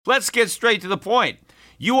Let's get straight to the point.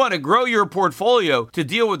 You want to grow your portfolio to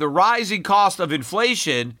deal with the rising cost of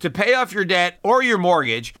inflation, to pay off your debt or your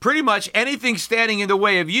mortgage, pretty much anything standing in the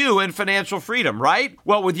way of you and financial freedom, right?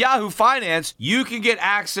 Well, with Yahoo Finance, you can get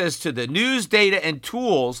access to the news, data, and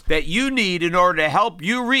tools that you need in order to help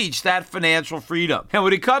you reach that financial freedom. And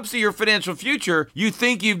when it comes to your financial future, you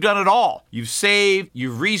think you've done it all. You've saved,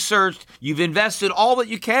 you've researched, you've invested all that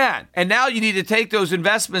you can. And now you need to take those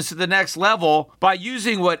investments to the next level by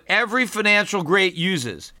using what every financial great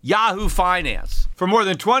uses. Yahoo Finance. For more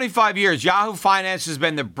than 25 years, Yahoo Finance has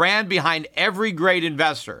been the brand behind every great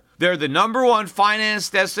investor. They're the #1 finance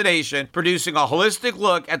destination, producing a holistic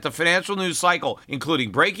look at the financial news cycle,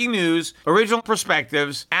 including breaking news, original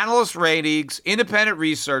perspectives, analyst ratings, independent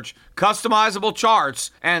research, customizable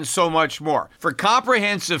charts, and so much more. For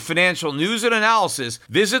comprehensive financial news and analysis,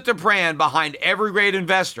 visit the brand behind every great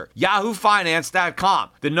investor, yahoofinance.com,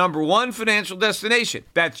 the #1 financial destination.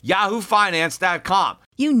 That's yahoofinance.com.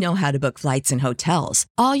 You know how to book flights and hotels.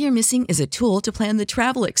 All you're missing is a tool to plan the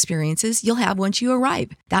travel experiences you'll have once you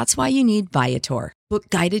arrive. That's why you need Viator. Book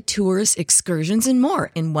guided tours, excursions, and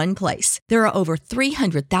more in one place. There are over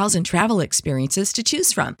 300,000 travel experiences to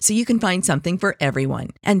choose from, so you can find something for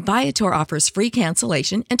everyone. And Viator offers free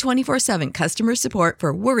cancellation and 24/7 customer support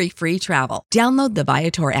for worry-free travel. Download the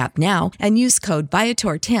Viator app now and use code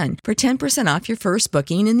Viator10 for 10% off your first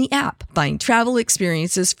booking in the app. Find travel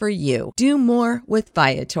experiences for you. Do more with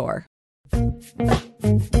Viator. The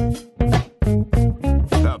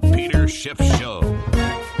Peter Schiff Show.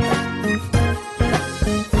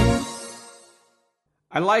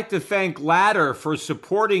 I'd like to thank Ladder for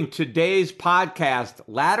supporting today's podcast.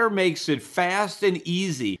 Ladder makes it fast and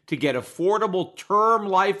easy to get affordable term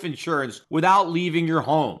life insurance without leaving your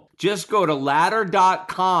home. Just go to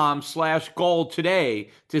ladder.com/gold today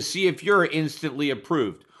to see if you're instantly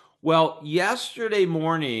approved. Well, yesterday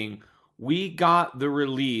morning, we got the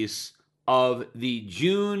release of the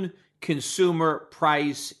June Consumer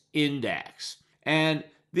Price Index. And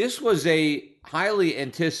this was a highly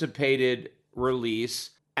anticipated release,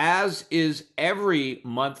 as is every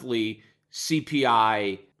monthly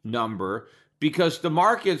CPI number, because the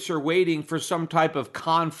markets are waiting for some type of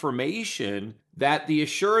confirmation that the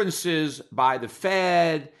assurances by the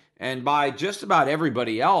Fed and by just about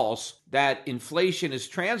everybody else that inflation is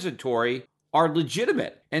transitory are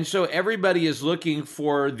legitimate. And so everybody is looking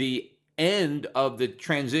for the end of the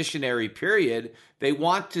transitionary period. They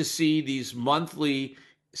want to see these monthly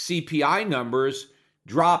CPI numbers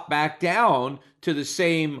drop back down to the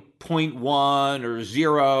same 0.1 or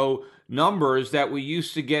 0 numbers that we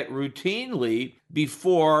used to get routinely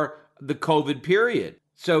before the COVID period.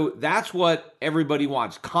 So that's what everybody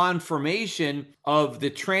wants, confirmation of the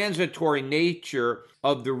transitory nature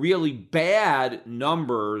of the really bad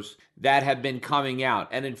numbers that have been coming out.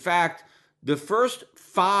 And in fact, the first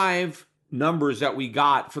 5 numbers that we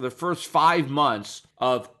got for the first 5 months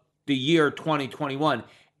of the year 2021,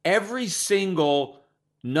 every single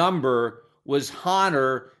number was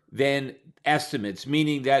hotter than estimates,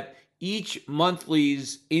 meaning that each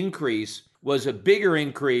monthly's increase was a bigger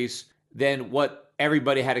increase than what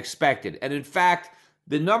everybody had expected. And in fact,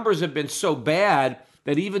 the numbers have been so bad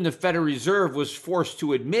that even the Federal Reserve was forced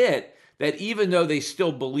to admit that even though they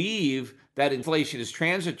still believe that inflation is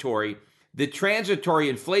transitory, the transitory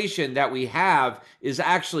inflation that we have is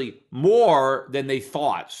actually more than they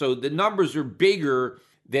thought. So the numbers are bigger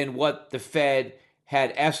than what the Fed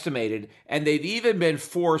had estimated, and they've even been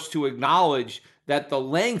forced to acknowledge that the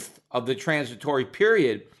length of the transitory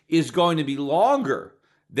period is going to be longer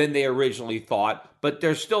than they originally thought, but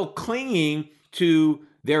they're still clinging to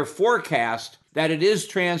their forecast that it is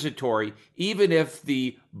transitory, even if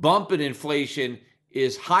the bump in inflation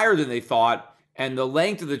is higher than they thought and the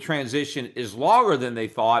length of the transition is longer than they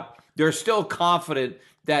thought. They're still confident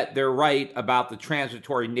that they're right about the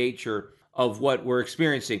transitory nature of what we're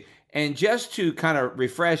experiencing. And just to kind of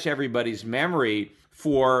refresh everybody's memory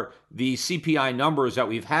for the CPI numbers that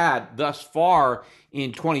we've had thus far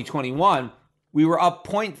in 2021, we were up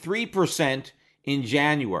 0.3% in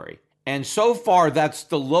January. And so far, that's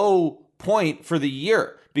the low point for the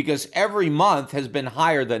year because every month has been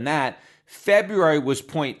higher than that. February was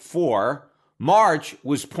 0.4, March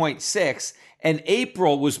was 0.6, and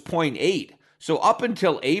April was 0.8. So up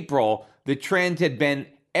until April, the trend had been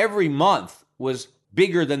every month was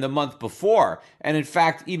bigger than the month before. And in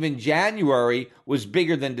fact, even January was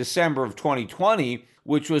bigger than December of 2020,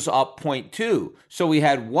 which was up 0.2. So we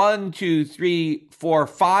had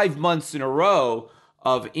 5 months in a row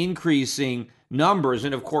of increasing numbers.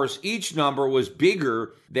 And of course, each number was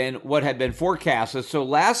bigger than what had been forecasted. So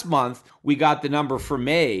last month, we got the number for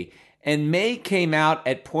May. and May came out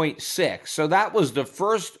at 0.6. So that was the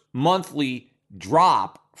first monthly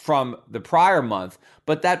drop from the prior month,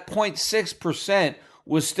 but that 0.6%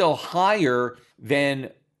 was still higher than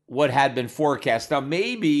what had been forecast. Now,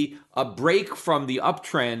 maybe a break from the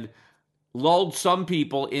uptrend lulled some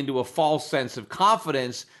people into a false sense of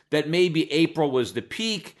confidence that maybe April was the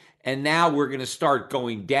peak and now we're going to start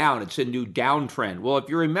going down. It's a new downtrend. Well, if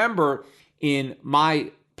you remember in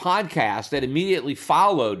my podcast that immediately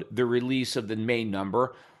followed the release of the May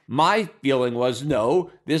number, my feeling was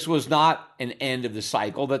no, this was not an end of the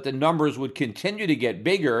cycle, that the numbers would continue to get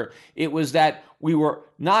bigger. It was that we were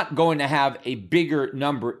not going to have a bigger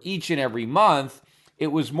number each and every month. It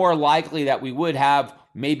was more likely that we would have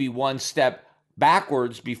maybe one step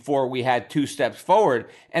backwards before we had two steps forward.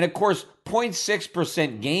 And of course,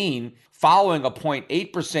 0.6% gain following a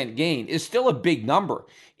 0.8% gain is still a big number.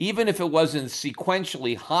 Even if it wasn't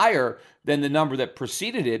sequentially higher than the number that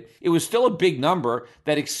preceded it, it was still a big number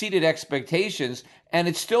that exceeded expectations, and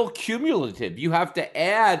it's still cumulative. You have to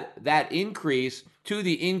add that increase to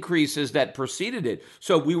the increases that preceded it.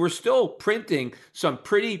 So we were still printing some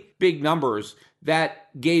pretty big numbers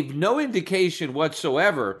that gave no indication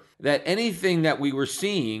whatsoever that anything that we were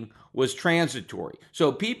seeing was transitory.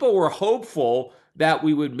 So people were hopeful that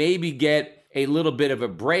we would maybe get a little bit of a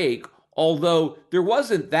break, although there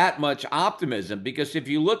wasn't that much optimism, because if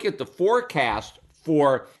you look at the forecast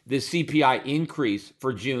for the CPI increase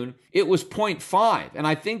for June, it was 0.5. And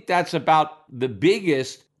I think that's about the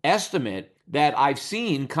biggest estimate that I've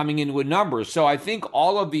seen coming into a number. So I think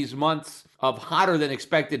all of these months of hotter than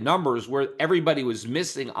expected numbers where everybody was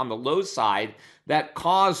missing on the low side, that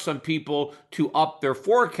caused some people to up their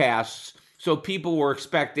forecasts. So people were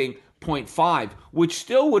expecting 0.5, which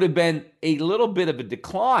still would have been a little bit of a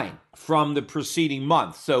decline from the preceding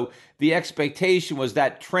month. So the expectation was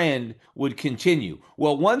that trend would continue.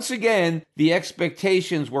 Well, once again, the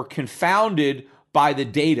expectations were confounded by the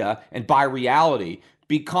data and by reality,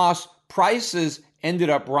 because prices ended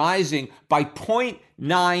up rising by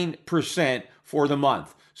 0.9% for the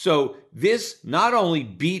month. So this not only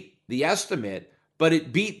beat the estimate, but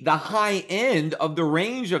it beat the high end of the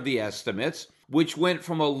range of the estimates, which went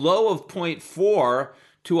from a low of 0.4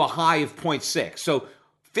 to a high of 0.6. So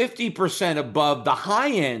 50% above the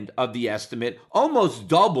high end of the estimate, almost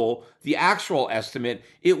double the actual estimate.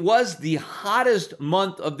 It was the hottest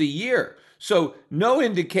month of the year. So no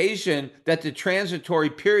indication that the transitory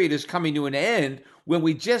period is coming to an end when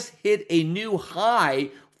we just hit a new high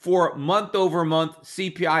for month-over-month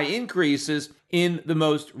CPI increases in the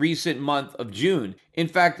most recent month of June. In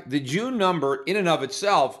fact, the June number in and of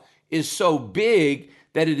itself is so big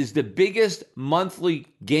that it is the biggest monthly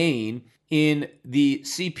gain in the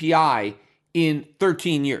CPI in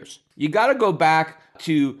 13 years. You got to go back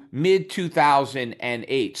to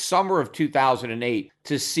mid-2008, summer of 2008,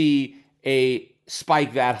 to see a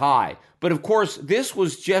spike that high. But of course, this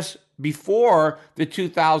was just before the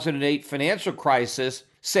 2008 financial crisis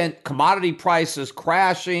sent commodity prices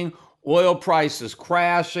crashing, oil prices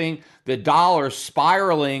crashing, the dollar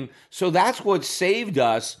spiraling. So that's what saved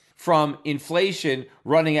us from inflation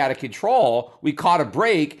running out of control. We caught a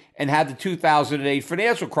break and had the 2008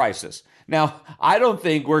 financial crisis. Now, I don't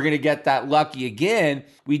think we're going to get that lucky again.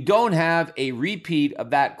 We don't have a repeat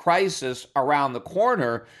of that crisis around the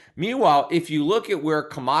corner. Meanwhile, if you look at where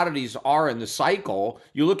commodities are in the cycle,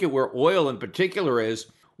 you look at where oil in particular is,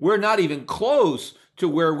 we're not even close to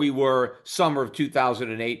where we were summer of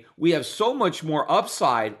 2008. We have so much more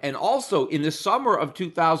upside. And also in the summer of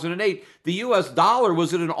 2008, the US dollar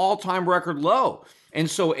was at an all-time record low. And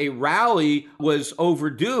so a rally was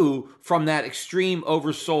overdue from that extreme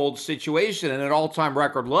oversold situation and an all-time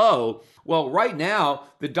record low. Well, right now,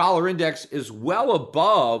 the dollar index is well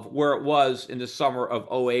above where it was in the summer of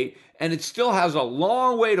 '08, and it still has a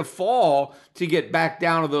long way to fall to get back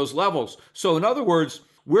down to those levels. So in other words,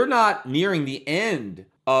 we're not nearing the end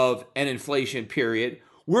of an inflation period.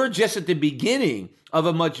 We're just at the beginning of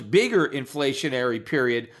a much bigger inflationary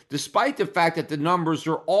period, despite the fact that the numbers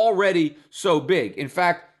are already so big. In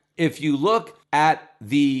fact, if you look at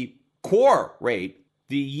the core rate,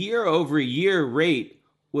 the year-over-year rate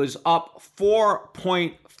was up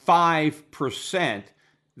 4.5%.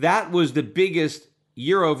 That was the biggest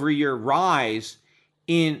year-over-year rise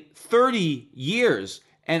in 30 years.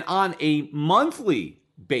 And on a monthly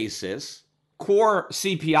basis, core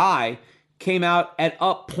CPI came out at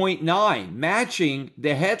up 0.9, matching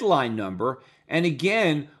the headline number, and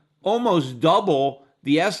again, almost double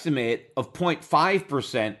the estimate of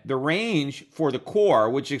 0.5%. The range for the core,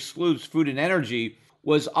 which excludes food and energy,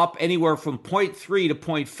 was up anywhere from 0.3 to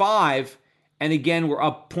 0.5, and again, we're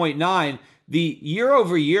up 0.9. The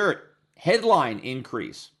year-over-year headline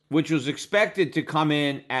increase, which was expected to come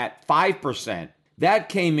in at 5%, that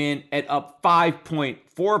came in at up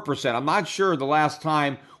 5.4%. I'm not sure the last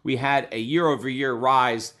time we had a year over year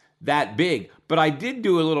rise that big, but I did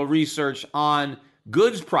do a little research on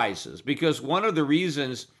goods prices, because one of the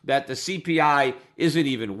reasons that the CPI isn't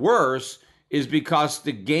even worse is because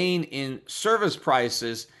the gain in service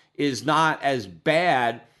prices is not as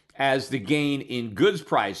bad as the gain in goods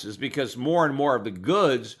prices, because more and more of the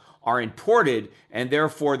goods are imported, and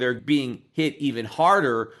therefore they're being hit even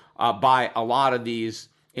harder by a lot of these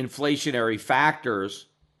inflationary factors.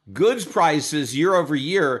 Goods prices year over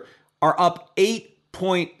year are up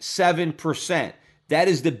 8.7%. That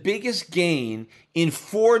is the biggest gain in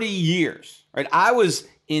 40 years. Right? I was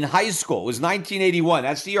in high school. It was 1981.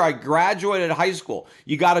 That's the year I graduated high school.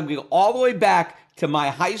 You got to go all the way back to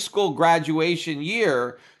my high school graduation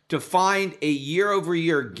year to find a year over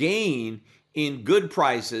year gain in good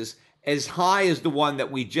prices as high as the one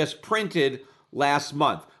that we just printed last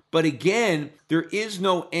month. But again, there is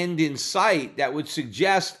no end in sight that would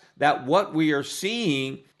suggest that what we are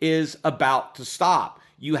seeing is about to stop.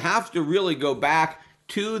 You have to really go back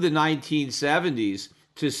to the 1970s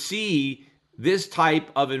to see this type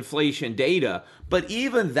of inflation data. But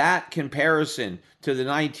even that comparison to the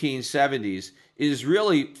 1970s is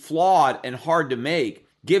really flawed and hard to make,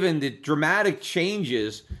 given the dramatic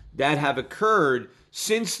changes that have occurred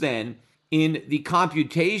since then in the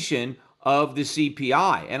computation of the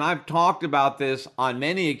CPI. And I've talked about this on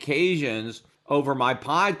many occasions over my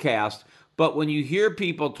podcast, but when you hear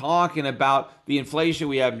people talking about the inflation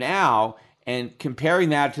we have now and comparing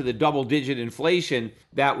that to the double-digit inflation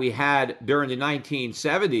that we had during the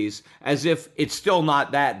 1970s, as if it's still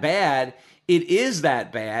not that bad, it is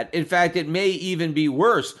that bad. In fact, it may even be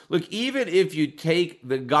worse. Look, even if you take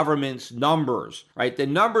the government's numbers, right, the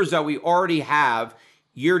numbers that we already have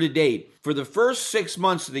year to date, for the first 6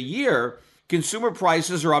 months of the year, consumer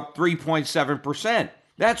prices are up 3.7%.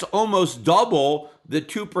 That's almost double the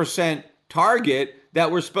 2% target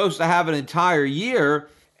that we're supposed to have an entire year,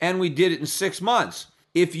 and we did it in 6 months.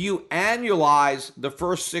 If you annualize the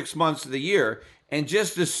first 6 months of the year and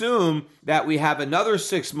just assume that we have another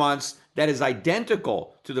 6 months that is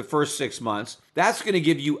identical to the first 6 months, that's going to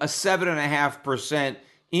give you a 7.5%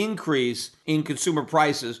 increase in consumer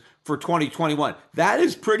prices for 2021. That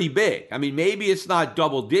is pretty big. I mean, maybe it's not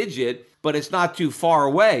double digit, but it's not too far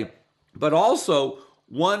away. But also,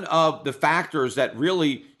 one of the factors that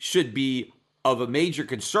really should be of a major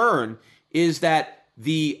concern is that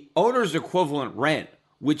the owner's equivalent rent,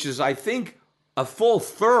 which is, I think, a full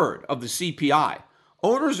third of the CPI,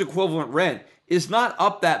 owner's equivalent rent is not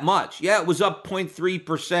up that much. Yeah, it was up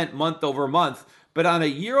 0.3% month over month, but on a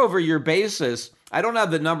year over year basis, I don't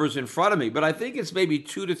have the numbers in front of me, but I think it's maybe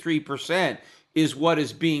 2 to 3% is what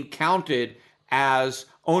is being counted as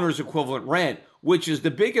owner's equivalent rent, which is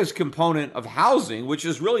the biggest component of housing, which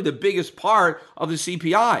is really the biggest part of the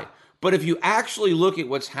CPI. But if you actually look at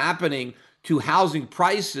what's happening to housing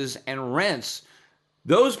prices and rents,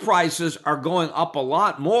 those prices are going up a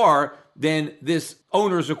lot more than this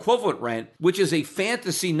owner's equivalent rent, which is a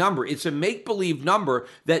fantasy number. It's a make-believe number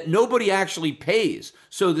that nobody actually pays.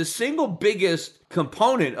 So the single biggest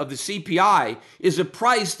component of the CPI is a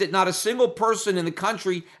price that not a single person in the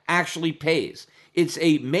country actually pays. It's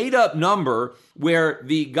a made-up number where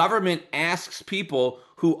the government asks people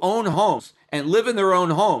who own homes and live in their own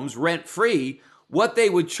homes rent-free what they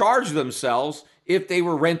would charge themselves if they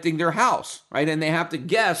were renting their house, right? And they have to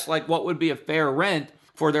guess like what would be a fair rent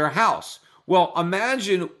for their house. Well,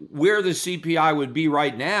 imagine where the CPI would be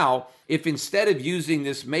right now if instead of using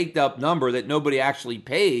this made-up number that nobody actually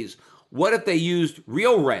pays, what if they used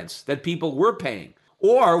real rents that people were paying?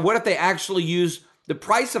 Or what if they actually used the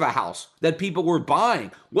price of a house that people were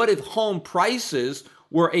buying? What if home prices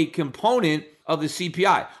were a component of the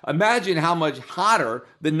CPI? Imagine how much hotter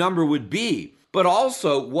the number would be. But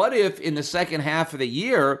also, what if in the second half of the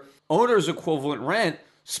year, owner's equivalent rent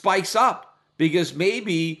spikes up? Because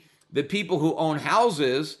maybe the people who own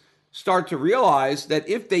houses start to realize that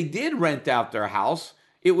if they did rent out their house,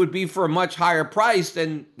 it would be for a much higher price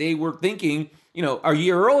than they were thinking, a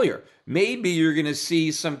year earlier. Maybe you're going to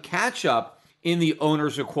see some catch up in the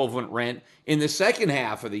owner's equivalent rent in the second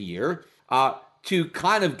half of the year to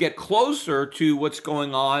kind of get closer to what's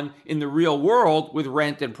going on in the real world with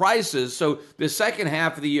rent and prices. So the second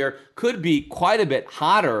half of the year could be quite a bit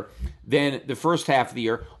hotter than the first half of the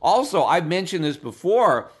year. Also, I've mentioned this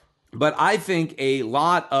before, but I think a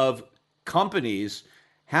lot of companies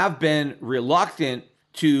have been reluctant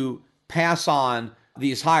to pass on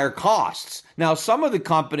these higher costs. Now, some of the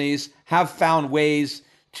companies have found ways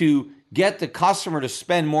to get the customer to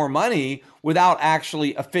spend more money without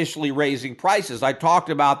actually officially raising prices. I talked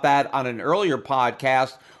about that on an earlier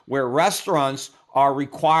podcast where restaurants are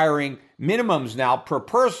requiring minimums now per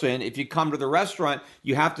person. If you come to the restaurant,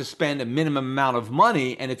 you have to spend a minimum amount of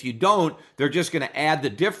money. And if you don't, they're just going to add the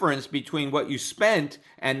difference between what you spent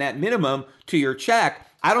and that minimum to your check.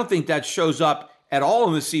 I don't think that shows up at all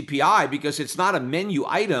in the CPI because it's not a menu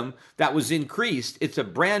item that was increased. It's a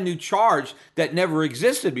brand new charge that never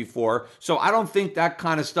existed before. So I don't think that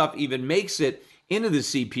kind of stuff even makes it into the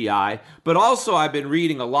CPI. But also I've been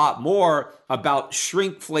reading a lot more about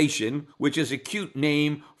shrinkflation, which is a cute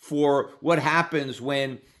name for what happens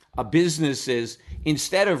when a businesses,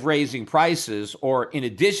 instead of raising prices, or in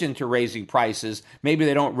addition to raising prices, maybe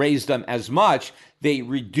they don't raise them as much, they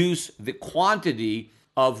reduce the quantity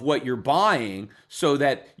of what you're buying so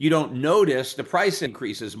that you don't notice the price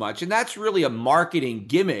increase as much. And that's really a marketing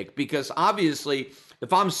gimmick because obviously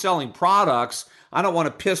if I'm selling products, I don't want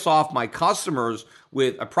to piss off my customers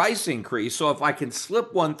with a price increase. So if I can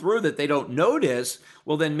slip one through that they don't notice,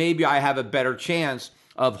 well, then maybe I have a better chance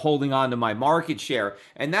of holding on to my market share.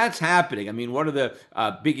 And that's happening. I mean, one of the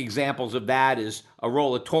big examples of that is a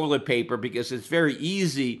roll of toilet paper because it's very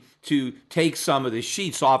easy to take some of the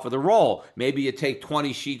sheets off of the roll. Maybe you take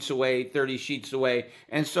 20 sheets away, 30 sheets away.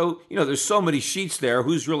 And so, there's so many sheets there,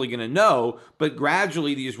 who's really going to know? But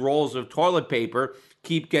gradually these rolls of toilet paper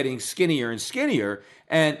keep getting skinnier and skinnier.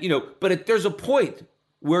 And, but there's a point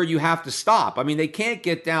where you have to stop. I mean, they can't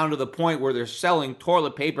get down to the point where they're selling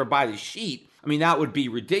toilet paper by the sheet. I mean, that would be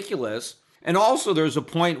ridiculous. And also there's a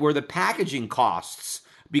point where the packaging costs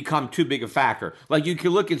become too big a factor. Like you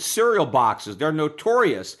can look at cereal boxes. They're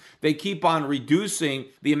notorious. They keep on reducing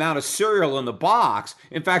the amount of cereal in the box.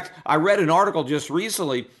 In fact, I read an article just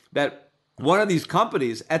recently that one of these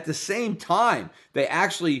companies, at the same time, they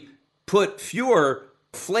actually put fewer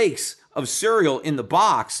flakes of cereal in the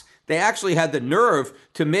box. They actually had the nerve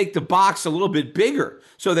to make the box a little bit bigger.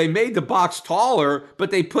 So they made the box taller,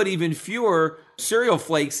 but they put even fewer cereal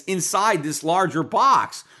flakes inside this larger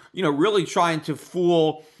box, really trying to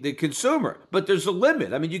fool the consumer. But there's a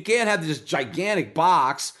limit. I mean, you can't have this gigantic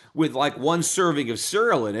box with like one serving of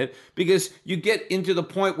cereal in it because you get into the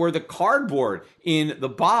point where the cardboard in the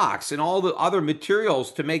box and all the other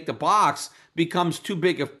materials to make the box becomes too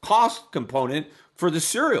big a cost component for the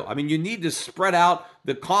cereal. I mean, you need to spread out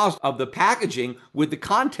the cost of the packaging with the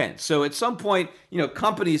content. So at some point,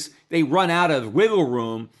 companies, they run out of wiggle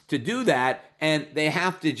room to do that, and they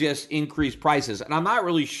have to just increase prices. And I'm not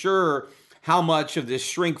really sure how much of this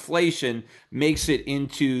shrinkflation makes it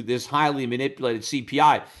into this highly manipulated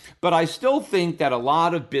CPI. But I still think that a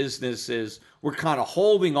lot of businesses were kind of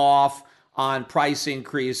holding off on price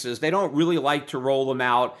increases. They don't really like to roll them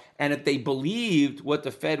out. And if they believed what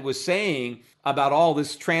the Fed was saying about all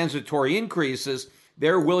this transitory increases,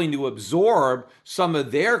 they're willing to absorb some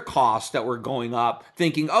of their costs that were going up,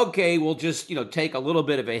 thinking, okay, we'll just, take a little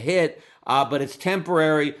bit of a hit, but it's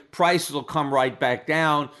temporary. Prices will come right back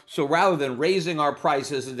down. So rather than raising our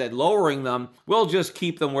prices and then lowering them, we'll just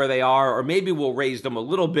keep them where they are, or maybe we'll raise them a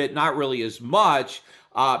little bit, not really as much,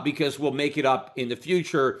 because we'll make it up in the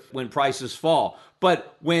future when prices fall.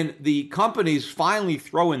 But when the companies finally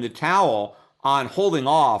throw in the towel on holding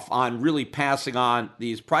off on really passing on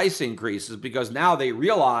these price increases, because now they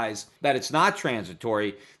realize that it's not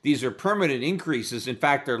transitory, these are permanent increases. In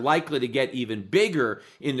fact, they're likely to get even bigger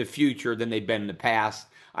in the future than they've been in the past.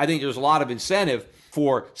 I think there's a lot of incentive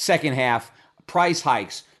for second half price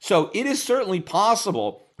hikes. So it is certainly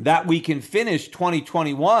possible that we can finish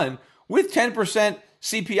 2021 with 10%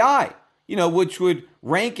 CPI, which would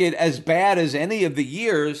rank it as bad as any of the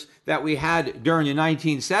years that we had during the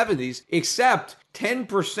 1970s, except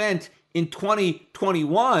 10% in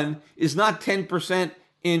 2021 is not 10%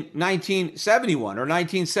 in 1971 or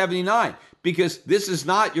 1979, because this is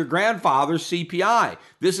not your grandfather's CPI.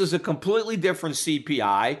 This is a completely different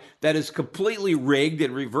CPI that is completely rigged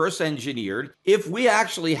and reverse engineered. If we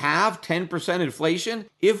actually have 10% inflation,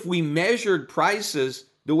 if we measured prices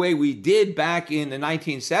the way we did back in the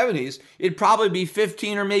 1970s, it'd probably be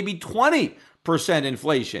 15 or maybe 20%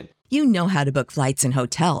 inflation. You know how to book flights and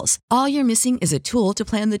hotels. All you're missing is a tool to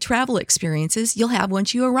plan the travel experiences you'll have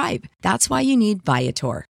once you arrive. That's why you need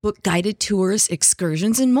Viator. Book guided tours,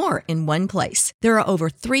 excursions, and more in one place. There are over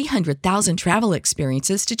 300,000 travel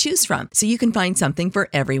experiences to choose from, so you can find something for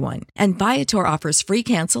everyone. And Viator offers free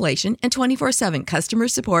cancellation and 24/7 customer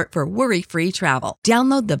support for worry-free travel.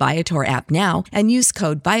 Download the Viator app now and use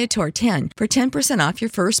code Viator10 for 10% off your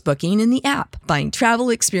first booking in the app. Find travel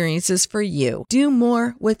experiences for you. Do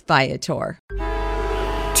more with Viator.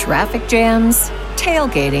 Traffic jams,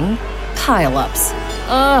 tailgating, pile-ups.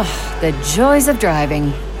 Ugh, the joys of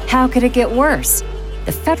driving. How could it get worse?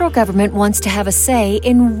 The federal government wants to have a say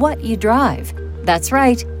in what you drive. That's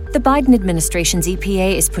right. The Biden administration's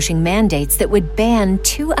EPA is pushing mandates that would ban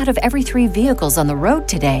 2 out of every 3 vehicles on the road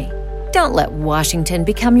today. Don't let Washington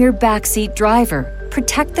become your backseat driver.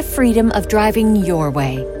 Protect the freedom of driving your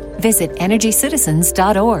way. Visit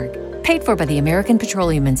EnergyCitizens.org. Paid for by the American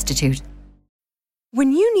Petroleum Institute.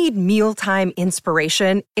 When you need mealtime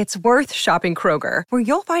inspiration, it's worth shopping Kroger, where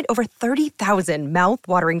you'll find over 30,000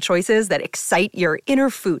 mouth-watering choices that excite your inner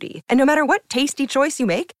foodie. And no matter what tasty choice you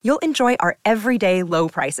make, you'll enjoy our everyday low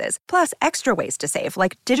prices, plus extra ways to save,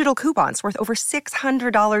 like digital coupons worth over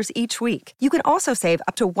 $600 each week. You can also save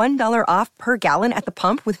up to $1 off per gallon at the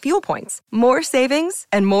pump with fuel points. More savings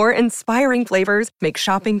and more inspiring flavors make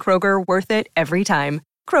shopping Kroger worth it every time.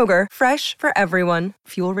 Kroger, fresh for everyone.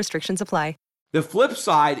 Fuel restrictions apply. The flip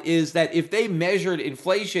side is that if they measured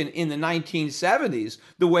inflation in the 1970s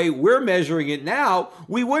the way we're measuring it now,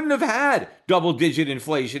 we wouldn't have had double-digit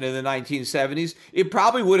inflation in the 1970s. It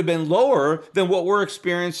probably would have been lower than what we're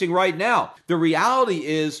experiencing right now. The reality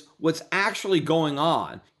is what's actually going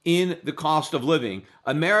on in the cost of living.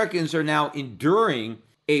 Americans are now enduring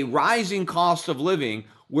a rising cost of living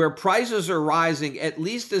where prices are rising at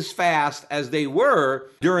least as fast as they were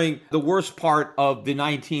during the worst part of the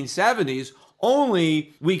 1970s.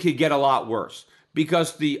 Only we could get a lot worse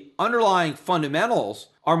because the underlying fundamentals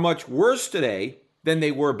are much worse today than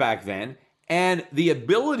they were back then. And the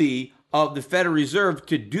ability of the Federal Reserve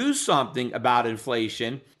to do something about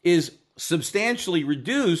inflation is substantially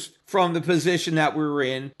reduced from the position that we were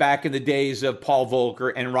in back in the days of Paul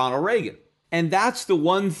Volcker and Ronald Reagan. And that's the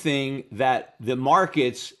one thing that the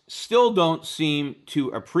markets still don't seem to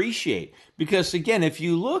appreciate. Because again, if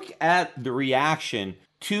you look at the reaction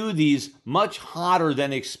to these much hotter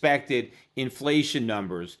than expected inflation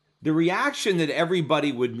numbers, the reaction that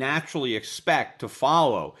everybody would naturally expect to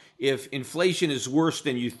follow if inflation is worse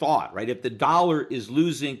than you thought, right? If the dollar is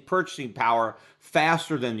losing purchasing power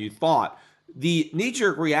faster than you thought, the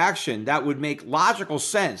knee-jerk reaction that would make logical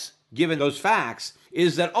sense given those facts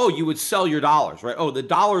is that, oh, you would sell your dollars, right? Oh, the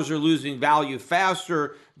dollars are losing value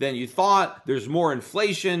faster than you thought. There's more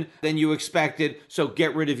inflation than you expected. So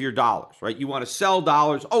get rid of your dollars, right? You want to sell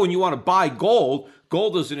dollars. Oh, and you want to buy gold.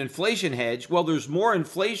 Gold is an inflation hedge. Well, there's more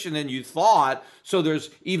inflation than you thought. So there's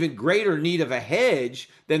even greater need of a hedge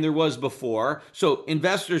than there was before. So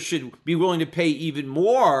investors should be willing to pay even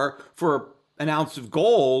more for an ounce of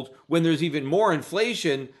gold when there's even more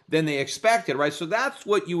inflation than they expected, right? So that's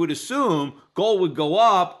what you would assume. Gold would go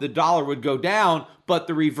up, the dollar would go down, but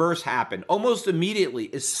the reverse happened almost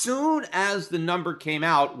immediately. As soon as the number came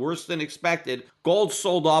out, worse than expected, gold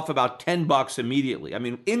sold off about $10 immediately. I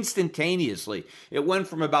mean, instantaneously. It went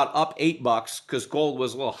from about up $8 because gold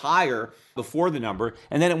was a little higher before the number,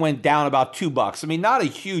 and then it went down about $2. I mean, not a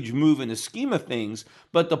huge move in the scheme of things,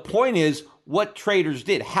 but the point is what traders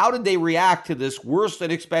did. How did they react to this worse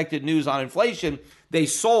than expected news on inflation? They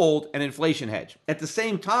sold an inflation hedge. At the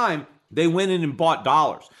same time, they went in and bought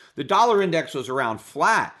dollars. The dollar index was around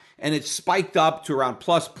flat, and it spiked up to around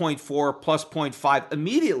plus 0.4, plus 0.5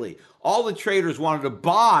 immediately. All the traders wanted to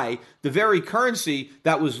buy the very currency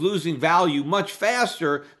that was losing value much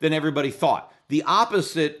faster than everybody thought. The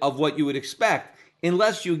opposite of what you would expect,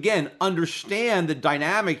 unless you, again, understand the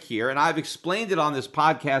dynamic here. And I've explained it on this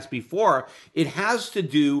podcast before. It has to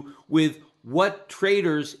do with what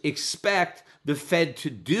traders expect the Fed to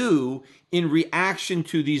do in reaction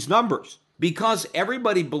to these numbers. Because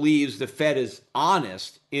everybody believes the Fed is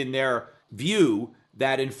honest in their view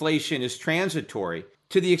that inflation is transitory,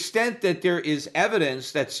 to the extent that there is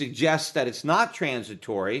evidence that suggests that it's not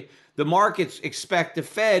transitory, the markets expect the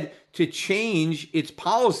Fed to change its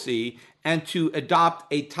policy and to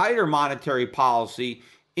adopt a tighter monetary policy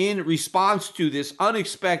in response to this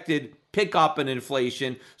unexpected pickup in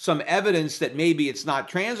inflation, some evidence that maybe it's not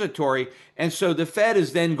transitory. And so the Fed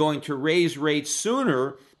is then going to raise rates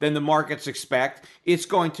sooner than the markets expect. It's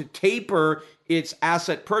going to taper its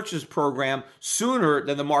asset purchase program sooner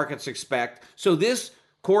than the markets expect. So this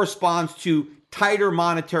corresponds to tighter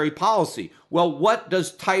monetary policy. Well, what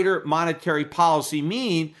does tighter monetary policy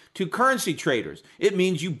mean to currency traders? It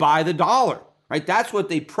means you buy the dollar, right? That's what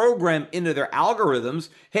they program into their algorithms.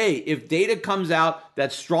 Hey, if data comes out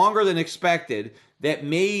that's stronger than expected, that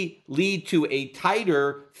may lead to a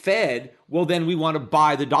tighter Fed, well, then we want to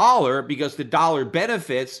buy the dollar because the dollar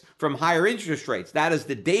benefits from higher interest rates. That is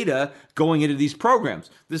the data going into these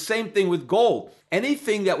programs. The same thing with gold.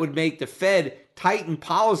 Anything that would make the Fed tighten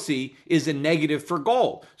policy is a negative for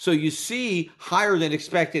gold. So you see higher than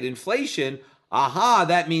expected inflation. aha,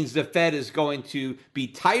 that means the Fed is going to be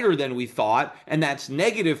tighter than we thought, and that's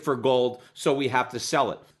negative for gold, so we have to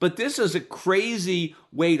sell it. But this is a crazy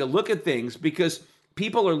way to look at things because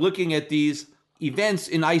people are looking at these events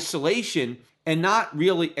in isolation and not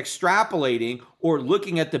really extrapolating or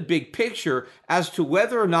looking at the big picture as to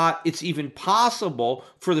whether or not it's even possible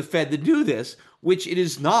for the Fed to do this, which it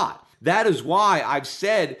is not. That is why I've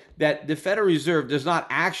said that the Federal Reserve does not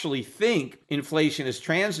actually think inflation is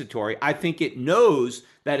transitory. I think it knows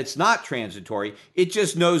that it's not transitory. It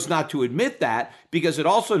just knows not to admit that because it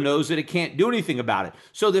also knows that it can't do anything about it.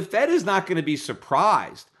 So the Fed is not going to be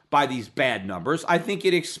surprised by these bad numbers. I think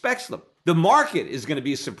it expects them. The market is going to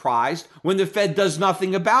be surprised when the Fed does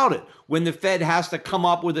nothing about it, when the Fed has to come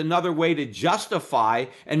up with another way to justify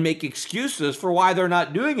and make excuses for why they're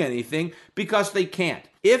not doing anything because they can't.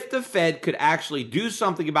 If the Fed could actually do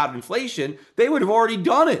something about inflation, they would have already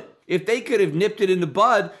done it. If they could have nipped it in the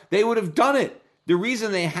bud, they would have done it. The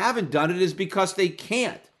reason they haven't done it is because they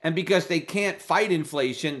can't. And because they can't fight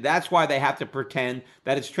inflation, that's why they have to pretend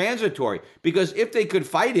that it's transitory. Because if they could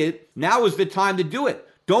fight it, now is the time to do it.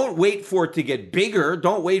 Don't wait for it to get bigger.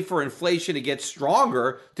 Don't wait for inflation to get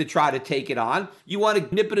stronger to try to take it on. You want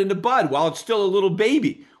to nip it in the bud while it's still a little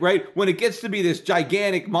baby, right? When it gets to be this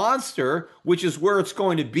gigantic monster, which is where it's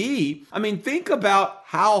going to be. I mean, think about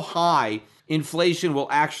how high inflation will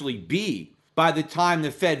actually be by the time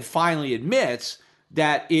the Fed finally admits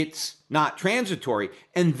that it's not transitory.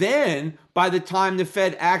 And then by the time the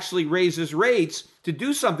Fed actually raises rates to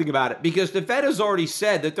do something about it, because the Fed has already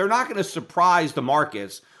said that they're not going to surprise the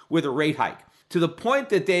markets with a rate hike. To the point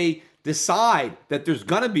that they decide that there's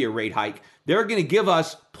going to be a rate hike, they're going to give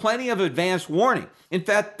us plenty of advance warning. In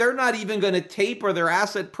fact, they're not even going to taper their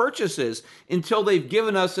asset purchases until they've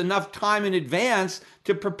given us enough time in advance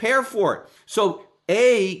to prepare for it. So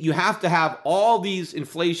you have to have all these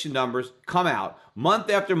inflation numbers come out month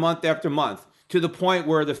after month after month to the point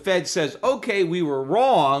where the Fed says, okay, we were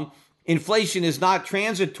wrong. Inflation is not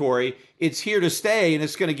transitory. It's here to stay and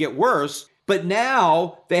it's going to get worse. But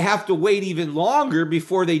now they have to wait even longer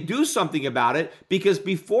before they do something about it, because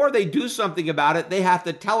before they do something about it, they have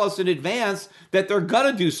to tell us in advance that they're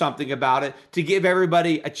going to do something about it to give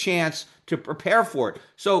everybody a chance to prepare for it.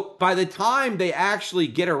 So by the time they actually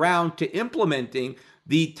get around to implementing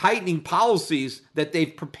the tightening policies that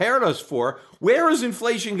they've prepared us for, where is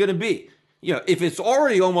inflation going to be? You know, if it's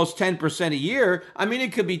already almost 10% a year, I mean,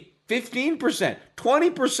 it could be 15%,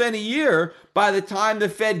 20% a year by the time the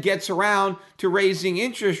Fed gets around to raising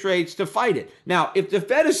interest rates to fight it. Now, if the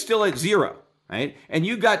Fed is still at zero, right, and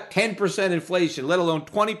you got 10% inflation, let alone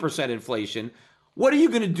 20% inflation, what are you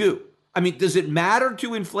going to do? I mean, does it matter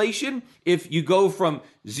to inflation if you go from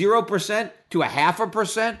 0% to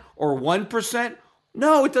 0.5% or 1%?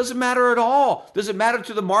 No, it doesn't matter at all. Does it matter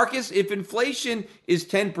to the markets? If inflation is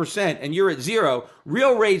 10% and you're at zero,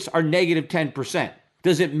 real rates are negative 10%.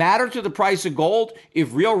 Does it matter to the price of gold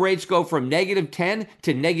if real rates go from negative 10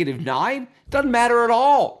 to negative 9? Doesn't matter at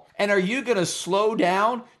all. And are you going to slow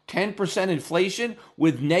down 10% inflation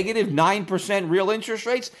with negative 9% real interest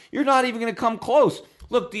rates? You're not even going to come close.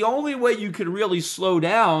 Look, the only way you can really slow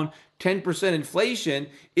down 10% inflation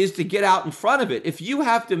is to get out in front of it. If you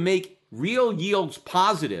have to make real yields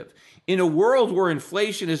positive in a world where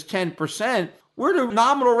inflation is 10%, where do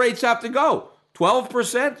nominal rates have to go?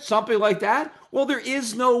 12%, something like that? Well, there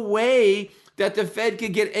is no way that the Fed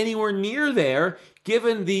could get anywhere near there,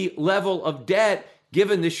 given the level of debt,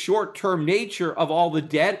 given the short-term nature of all the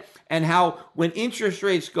debt, and how when interest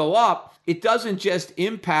rates go up, it doesn't just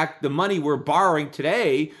impact the money we're borrowing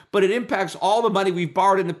today, but it impacts all the money we've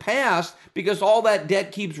borrowed in the past, because all that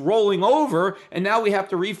debt keeps rolling over, and now we have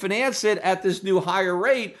to refinance it at this new higher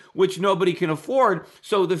rate, which nobody can afford.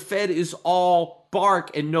 So the Fed is all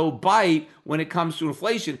bark and no bite when it comes to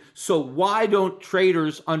inflation. So why don't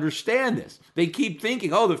traders understand this? They keep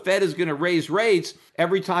thinking, oh, the Fed is going to raise rates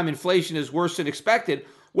every time inflation is worse than expected.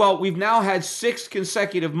 Well, we've now had 6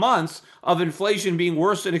 consecutive months of inflation being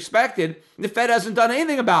worse than expected. The Fed hasn't done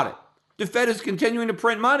anything about it. The Fed is continuing to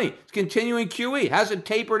print money. It's continuing QE, hasn't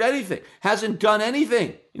tapered anything, hasn't done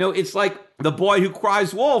anything. You know, it's like the boy who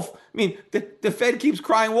cries wolf. I mean, the Fed keeps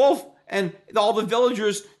crying wolf, and all the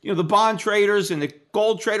villagers, you know, the bond traders and the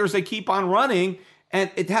gold traders, they keep on running.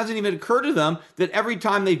 And it hasn't even occurred to them that every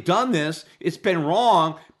time they've done this, it's been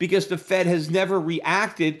wrong, because the Fed has never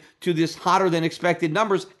reacted to this hotter than expected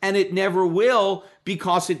numbers, and it never will,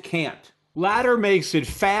 because it can't. Ladder makes it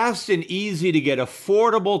fast and easy to get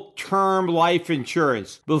affordable term life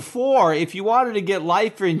insurance. Before, if you wanted to get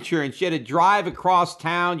life insurance, you had to drive across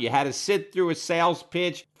town, you had to sit through a sales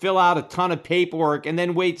pitch, fill out a ton of paperwork, and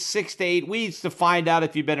then wait 6 to 8 weeks to find out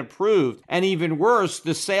if you've been approved. And even worse,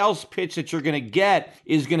 the sales pitch that you're going to get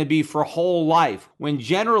is going to be for whole life, when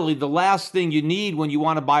generally the last thing you need when you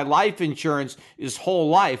want to buy life insurance is whole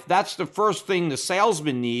life. That's the first thing the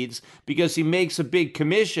salesman needs because he makes a big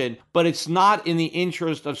commission, but it's not in the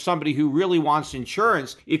interest of somebody who really wants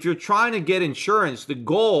insurance. If you're trying to get insurance, the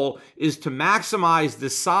goal is to maximize the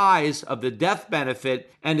size of the death benefit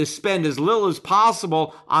and to spend as little as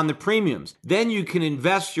possible on the premiums. Then you can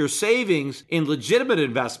invest your savings in legitimate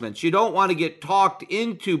investments. You don't want to get talked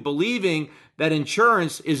into believing that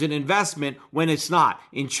insurance is an investment when it's not.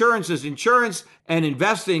 Insurance is insurance, and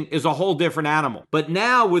investing is a whole different animal. But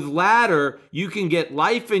now with Ladder, you can get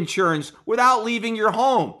life insurance without leaving your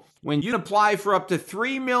home. When you apply for up to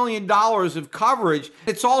 $3 million of coverage,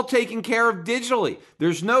 it's all taken care of digitally.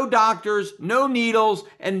 There's no doctors, no needles,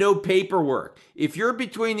 and no paperwork. If you're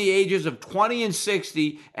between the ages of 20 and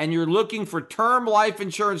 60 and you're looking for term life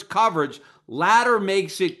insurance coverage, Ladder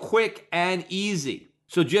makes it quick and easy.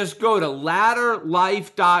 So just go to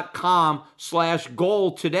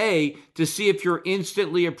ladderlife.com/gold today to see if you're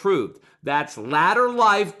instantly approved. That's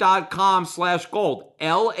ladderlife.com/gold,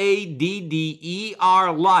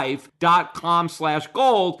 LADDER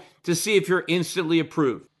life.com/gold to see if you're instantly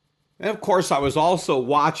approved. And of course, I was also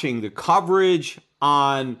watching the coverage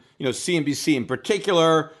on, CNBC in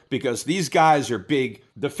particular, because these guys are big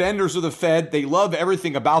defenders of the Fed. They love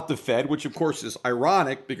everything about the Fed, which of course is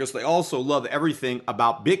ironic because they also love everything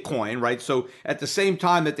about Bitcoin, right? So at the same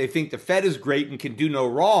time that they think the Fed is great and can do no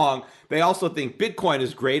wrong, they also think Bitcoin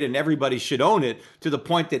is great and everybody should own it, to the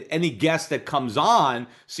point that any guest that comes on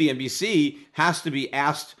CNBC has to be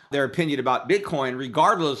asked their opinion about Bitcoin,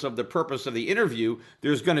 regardless of the purpose of the interview.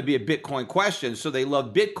 There's going to be a Bitcoin question. So they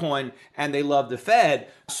love Bitcoin and they love the Fed.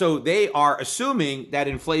 So they are assuming that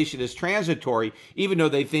inflation is transitory, even though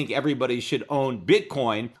they think everybody should own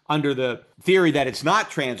Bitcoin under the theory that it's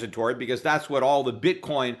not transitory, because that's what all the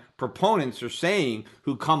Bitcoin proponents are saying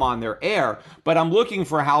who come on their air. But I'm looking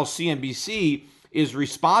for how CNBC is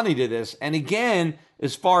responding to this. And again,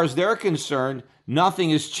 as far as they're concerned, nothing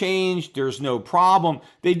has changed. There's no problem.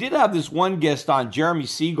 They did have this one guest on, Jeremy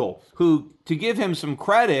Siegel, who, to give him some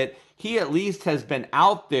credit, he at least has been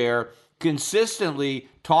out there consistently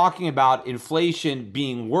talking about inflation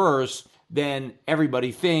being worse than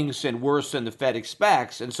everybody thinks and worse than the Fed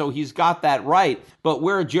expects. And so he's got that right. But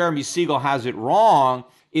where Jeremy Siegel has it wrong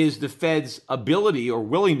is the Fed's ability or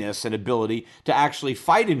willingness and ability to actually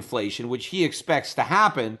fight inflation, which he expects to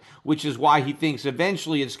happen, which is why he thinks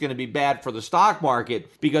eventually it's going to be bad for the stock market,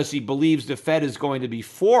 because he believes the Fed is going to be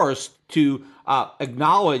forced to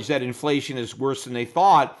acknowledge that inflation is worse than they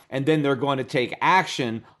thought, and then they're going to take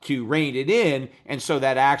action to rein it in, and so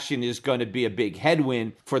that action is going to be a big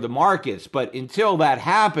headwind for the markets. But until that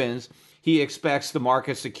happens, he expects the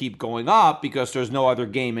markets to keep going up because there's no other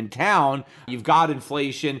game in town. You've got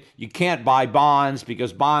inflation. You can't buy bonds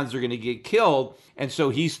because bonds are going to get killed. And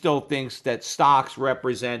so he still thinks that stocks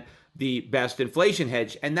represent the best inflation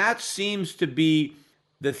hedge. And that seems to be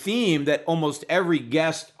the theme that almost every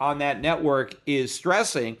guest on that network is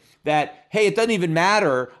stressing, that, hey, it doesn't even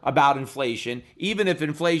matter about inflation. Even if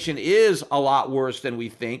inflation is a lot worse than we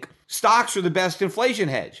think, stocks are the best inflation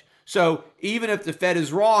hedge. So even if the Fed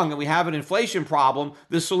is wrong and we have an inflation problem,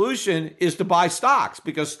 the solution is to buy stocks,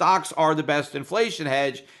 because stocks are the best inflation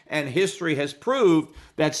hedge, and history has proved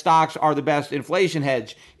that stocks are the best inflation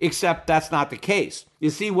hedge, except that's not the case.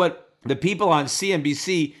 You see, what the people on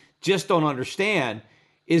CNBC just don't understand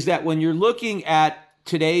is that when you're looking at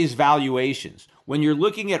today's valuations, when you're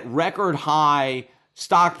looking at record high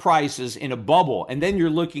stock prices in a bubble, and then you're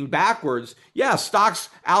looking backwards, yeah, stocks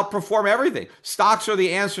outperform everything. Stocks are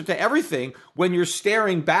the answer to everything when you're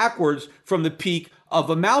staring backwards from the peak of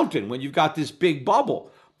a mountain, when you've got this big bubble.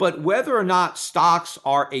 But whether or not stocks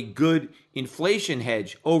are a good inflation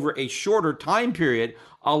hedge over a shorter time period,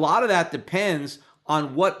 a lot of that depends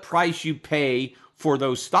on what price you pay for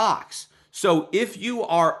those stocks. So if you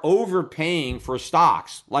are overpaying for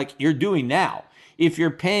stocks, like you're doing now, if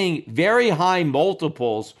you're paying very high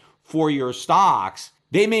multiples for your stocks,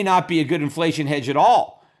 they may not be a good inflation hedge at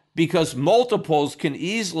all, because multiples can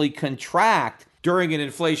easily contract during an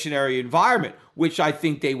inflationary environment, which I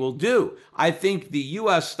think they will do. I think the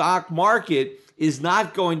U.S. stock market is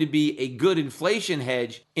not going to be a good inflation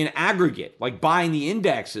hedge in aggregate, like buying the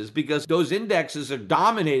indexes, because those indexes are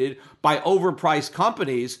dominated by overpriced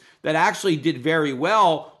companies that actually did very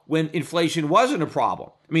well when inflation wasn't a problem.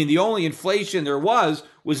 I mean, the only inflation there was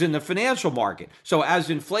in the financial market. So as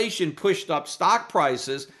inflation pushed up stock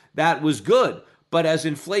prices, that was good. But as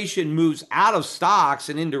inflation moves out of stocks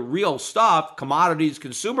and into real stuff, commodities,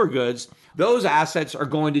 consumer goods, those assets are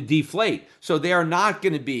going to deflate. So they are not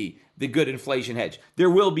going to be the good inflation hedge. There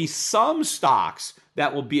will be some stocks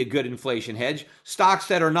that will be a good inflation hedge, stocks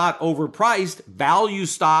that are not overpriced, value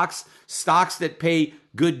stocks, stocks that pay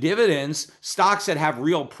good dividends, stocks that have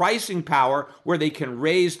real pricing power where they can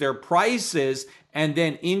raise their prices and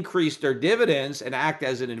then increase their dividends and act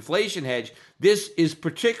as an inflation hedge. This is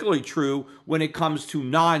particularly true when it comes to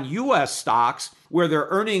non-US stocks, where their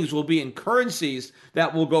earnings will be in currencies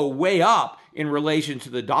that will go way up in relation to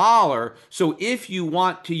the dollar. So if you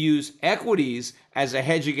want to use equities as a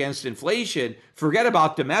hedge against inflation, forget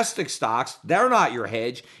about domestic stocks. They're not your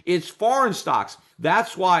hedge. It's foreign stocks.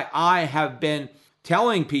 That's why I have been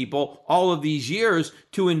telling people all of these years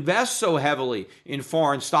to invest so heavily in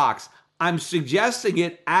foreign stocks. I'm suggesting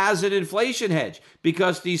it as an inflation hedge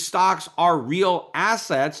because these stocks are real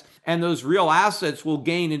assets, and those real assets will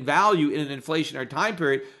gain in value in an inflationary time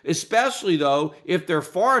period, especially though if they're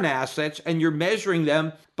foreign assets and you're measuring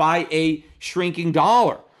them by a shrinking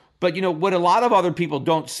dollar. But you know what a lot of other people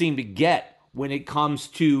don't seem to get when it comes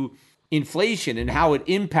to inflation and how it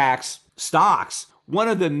impacts stocks, one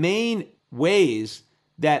of the main ways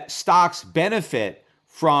that stocks benefit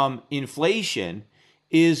from inflation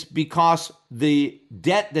is because the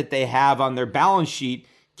debt that they have on their balance sheet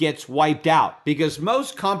gets wiped out. Because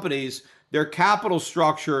most companies, their capital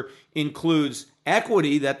structure includes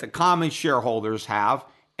equity that the common shareholders have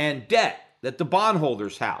and debt that the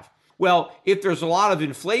bondholders have. Well, if there's a lot of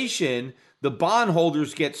inflation, the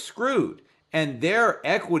bondholders get screwed and their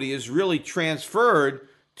equity is really transferred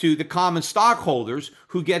to the common stockholders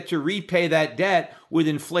who get to repay that debt with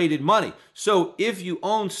inflated money. So if you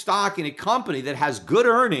own stock in a company that has good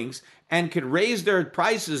earnings and can raise their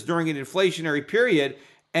prices during an inflationary period,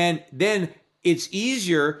 and then it's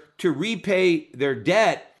easier to repay their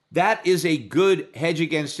debt, that is a good hedge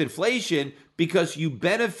against inflation because you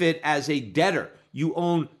benefit as a debtor. You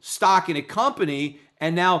own stock in a company,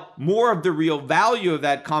 and now more of the real value of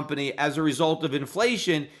that company as a result of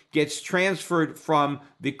inflation gets transferred from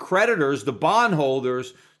the creditors, the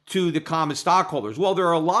bondholders, to the common stockholders. Well, there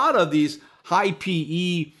are a lot of these high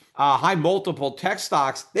PE, high multiple tech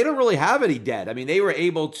stocks. They don't really have any debt. I mean, they were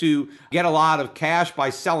able to get a lot of cash by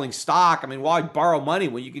selling stock. I mean, why borrow money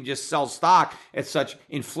when you can just sell stock at such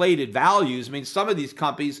inflated values? I mean, some of these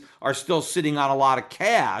companies are still sitting on a lot of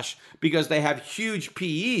cash because they have huge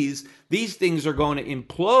PEs. These things are going to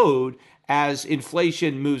implode as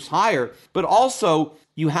inflation moves higher. But also,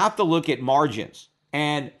 you have to look at margins.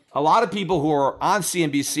 And a lot of people who are on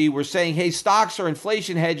CNBC were saying, hey, stocks are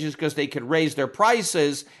inflation hedges because they could raise their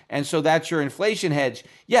prices, and so that's your inflation hedge.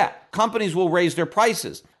 Yeah, companies will raise their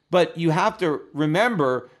prices, but you have to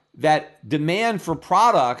remember that demand for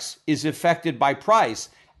products is affected by price.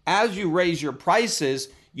 As you raise your prices,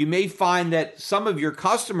 you may find that some of your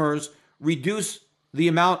customers reduce the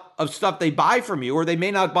amount of stuff they buy from you, or they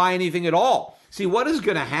may not buy anything at all. See, what is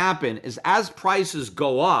going to happen is as prices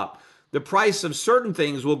go up, the price of certain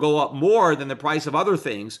things will go up more than the price of other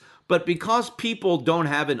things. But because people don't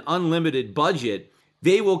have an unlimited budget,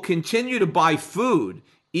 they will continue to buy food,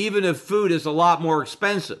 even if food is a lot more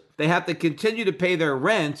expensive. They have to continue to pay their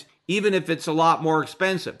rent, even if it's a lot more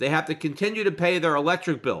expensive. They have to continue to pay their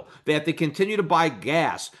electric bill. They have to continue to buy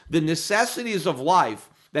gas. The necessities of life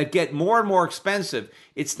that get more and more expensive,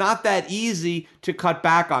 it's not that easy to cut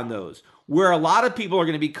back on those. Where a lot of people are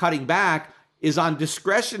going to be cutting back is on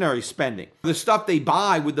discretionary spending. The stuff they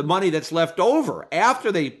buy with the money that's left over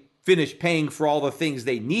after they finish paying for all the things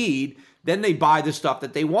they need, then they buy the stuff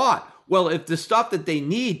that they want. Well, if the stuff that they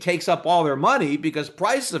need takes up all their money because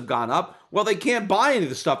prices have gone up, well, they can't buy any of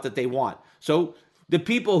the stuff that they want. So the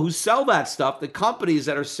people who sell that stuff, the companies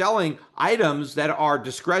that are selling items that are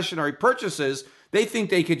discretionary purchases, they think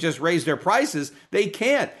they could just raise their prices. They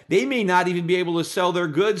can't. They may not even be able to sell their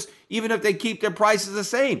goods even if they keep their prices the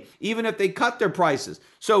same, even if they cut their prices.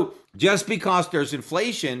 So just because there's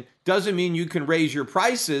inflation doesn't mean you can raise your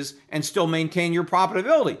prices and still maintain your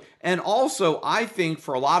profitability. And also, I think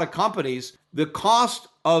for a lot of companies, the cost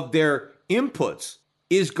of their inputs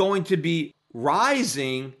is going to be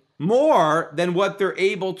rising more than what they're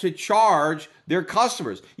able to charge their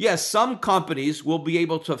customers. Yes, some companies will be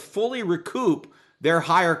able to fully recoup their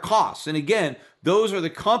higher costs. And again, those are the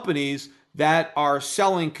companies that are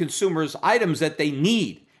selling consumers items that they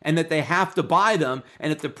need and that they have to buy them.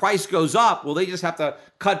 And if the price goes up, well, they just have to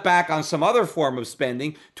cut back on some other form of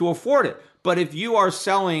spending to afford it. But if you are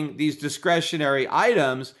selling these discretionary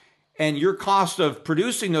items and your cost of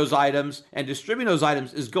producing those items and distributing those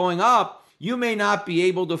items is going up, you may not be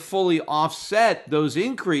able to fully offset those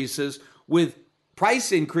increases with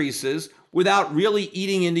price increases without really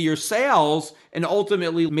eating into your sales and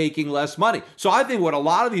ultimately making less money. So I think what a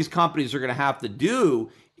lot of these companies are going to have to do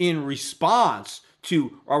in response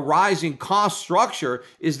to a rising cost structure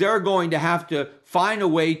is they're going to have to find a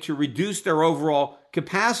way to reduce their overall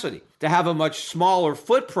capacity, to have a much smaller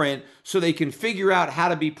footprint so they can figure out how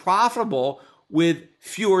to be profitable with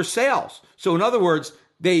fewer sales. So in other words,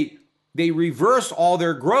 they reverse all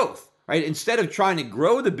their growth. Right? Instead of trying to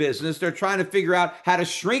grow the business, they're trying to figure out how to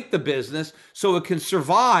shrink the business so it can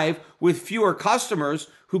survive with fewer customers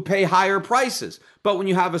who pay higher prices. But when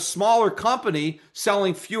you have a smaller company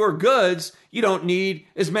selling fewer goods, you don't need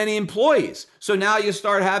as many employees. So now you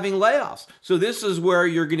start having layoffs. So this is where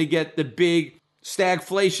you're going to get the big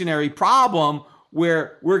stagflationary problem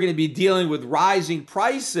where we're going to be dealing with rising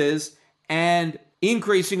prices and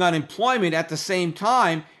increasing unemployment at the same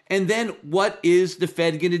time. And then what is the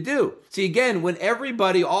Fed going to do? See, again, when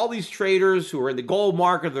everybody, all these traders who are in the gold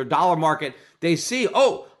market, their dollar market, they see,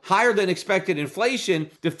 oh, higher than expected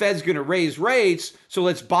inflation, the Fed's going to raise rates, so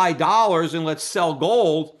let's buy dollars and let's sell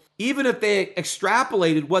gold. Even if they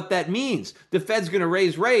extrapolated what that means, the Fed's going to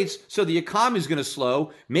raise rates, so the economy's going to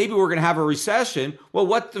slow. Maybe we're going to have a recession. Well,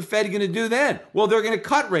 what's the Fed going to do then? Well, they're going to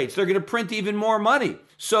cut rates. They're going to print even more money.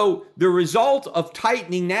 So the result of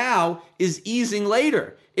tightening now is easing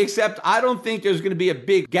later. Except I don't think there's going to be a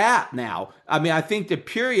big gap now. I mean, I think the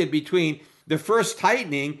period between the first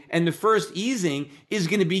tightening and the first easing is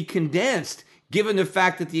going to be condensed, given the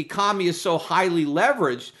fact that the economy is so highly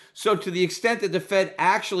leveraged. So to the extent that the Fed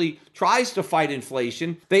actually tries to fight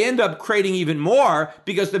inflation, they end up creating even more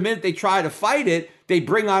because the minute they try to fight it, they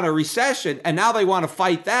bring on a recession. And now they want to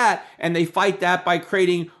fight that, and they fight that by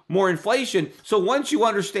creating more inflation. So once you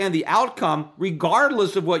understand the outcome,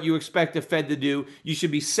 regardless of what you expect the Fed to do, you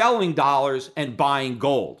should be selling dollars and buying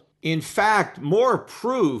gold. In fact, more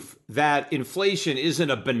proof that inflation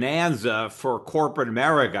isn't a bonanza for corporate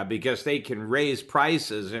America because they can raise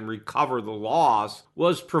prices and recover the loss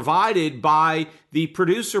was provided by the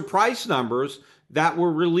producer price numbers that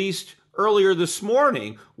were released earlier this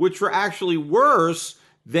morning, which were actually worse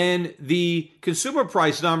than the consumer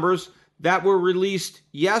price numbers that were released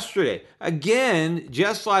yesterday. Again,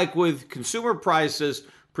 just like with consumer prices,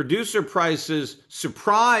 producer prices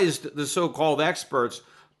surprised the so-called experts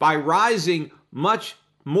by rising much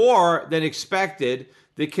more than expected.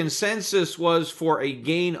 The consensus was for a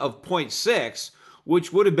gain of 0.6,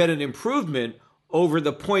 which would have been an improvement over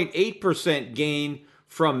the 0.8% gain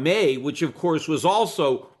from May, which of course was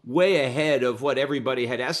also way ahead of what everybody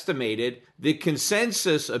had estimated. The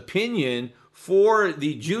consensus opinion for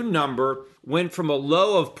the June number went from a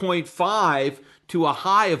low of 0.5 to a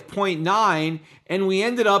high of 0.9, and we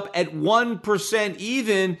ended up at 1%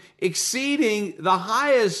 even, exceeding the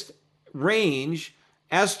highest range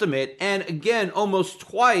estimate, and again, almost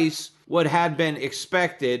twice what had been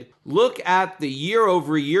expected. Look at the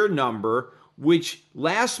year-over-year number, which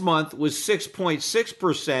last month was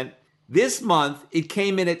 6.6%. This month, it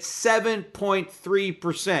came in at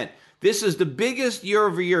 7.3%. This is the biggest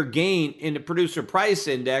year-over-year gain in the producer price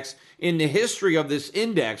index in the history of this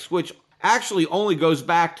index, which actually only goes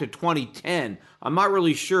back to 2010. I'm not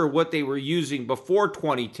really sure what they were using before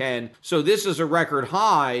 2010. So this is a record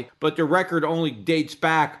high, but the record only dates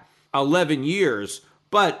back 11 years.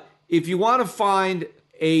 But if you want to find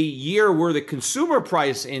a year where the consumer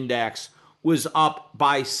price index was up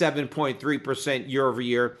by 7.3% year over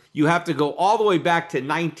year, you have to go all the way back to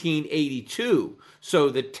 1982. So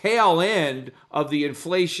the tail end of the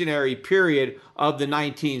inflationary period of the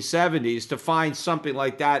 1970s to find something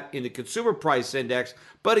like that in the consumer price index.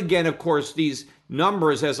 But again, of course, these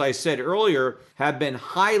numbers, as I said earlier, have been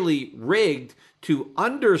highly rigged to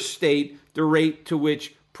understate the rate to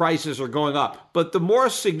which prices are going up. But the more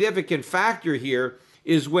significant factor here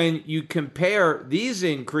is when you compare these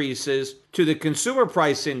increases to the consumer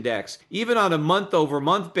price index. Even on a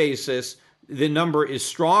month-over-month basis, the number is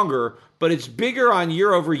stronger, but it's bigger on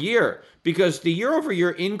year over year because the year over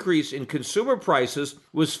year increase in consumer prices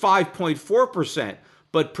was 5.4%,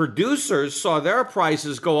 but producers saw their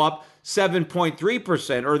prices go up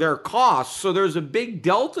 7.3%, or their costs. So there's a big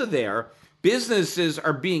delta there. Businesses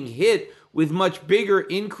are being hit with much bigger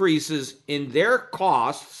increases in their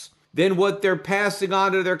costs than what they're passing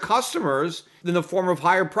on to their customers in the form of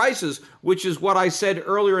higher prices, which is what I said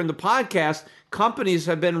earlier in the podcast. Companies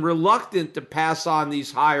have been reluctant to pass on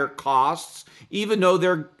these higher costs, even though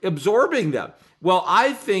they're absorbing them. Well,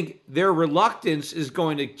 I think their reluctance is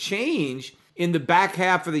going to change in the back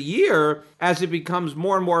half of the year as it becomes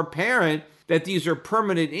more and more apparent that these are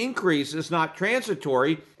permanent increases, not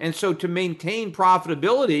transitory. And so to maintain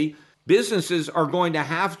profitability, businesses are going to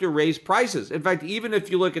have to raise prices. In fact, even if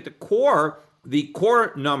you look at the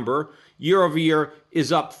core number year over year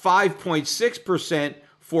is up 5.6%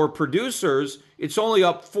 for producers. It's only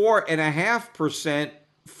up 4.5%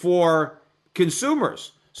 for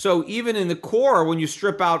consumers. So even in the core, when you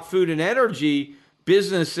strip out food and energy,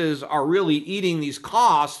 businesses are really eating these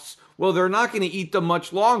costs. Well, they're not going to eat them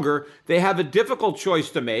much longer. They have a difficult choice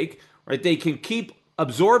to make, right? They can keep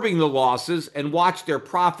absorbing the losses and watch their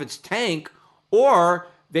profits tank, or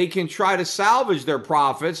they can try to salvage their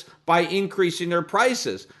profits by increasing their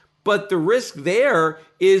prices. But the risk there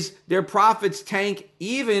is their profits tank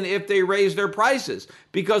even if they raise their prices.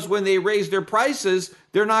 Because when they raise their prices,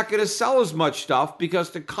 they're not going to sell as much stuff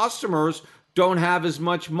because the customers don't have as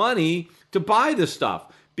much money to buy the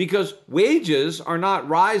stuff. Because wages are not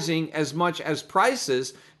rising as much as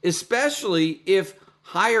prices, especially if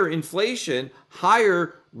higher inflation,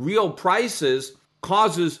 higher real prices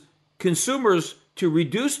causes consumers to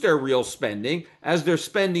reduce their real spending. As they're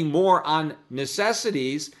spending more on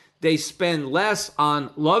necessities, they spend less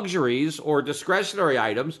on luxuries or discretionary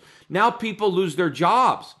items. Now people lose their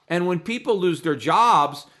jobs. And when people lose their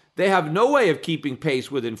jobs, they have no way of keeping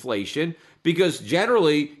pace with inflation because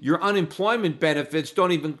generally your unemployment benefits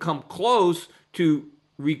don't even come close to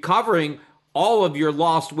recovering all of your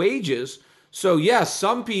lost wages. So yes,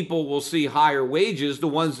 some people will see higher wages, the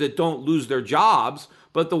ones that don't lose their jobs,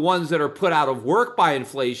 but the ones that are put out of work by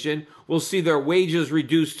inflation will see their wages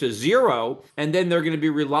reduced to zero, and then they're going to be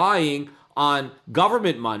relying on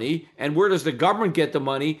government money. And where does the government get the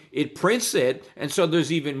money? It prints it, and so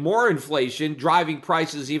there's even more inflation, driving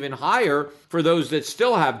prices even higher for those that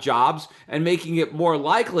still have jobs and making it more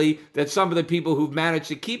likely that some of the people who've managed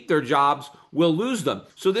to keep their jobs will lose them.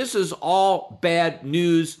 So this is all bad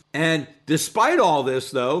news. And despite all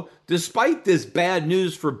this, though, despite this bad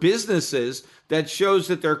news for businesses that shows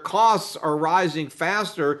that their costs are rising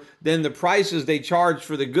faster than the prices they charge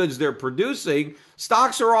for the goods they're producing,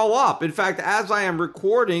 stocks are all up. In fact, as I am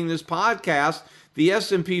recording this podcast, the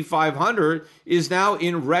S&P 500 is now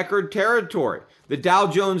in record territory. The Dow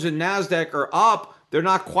Jones and NASDAQ are up. They're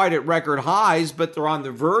not quite at record highs, but they're on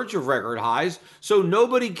the verge of record highs. So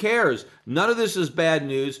nobody cares. None of this is bad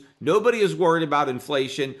news. Nobody is worried about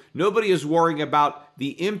inflation. Nobody is worrying about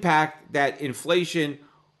the impact that inflation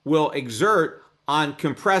will exert on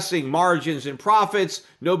compressing margins and profits.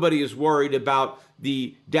 Nobody is worried about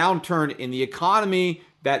the downturn in the economy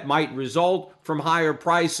that might result from higher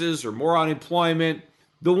prices or more unemployment.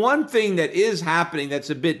 The one thing that is happening that's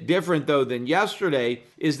a bit different, though, than yesterday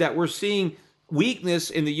is that we're seeing weakness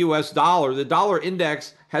in the U.S. dollar. The dollar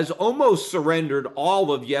index has almost surrendered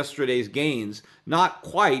all of yesterday's gains, not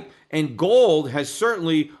quite, and gold has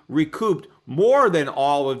certainly recouped more than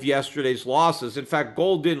all of yesterday's losses. In fact,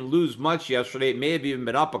 gold didn't lose much yesterday. It may have even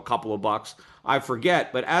been up a couple of bucks. I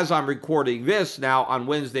forget. But as I'm recording this now on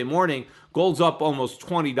Wednesday morning, gold's up almost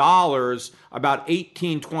 $20, about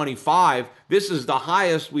 $18.25. This is the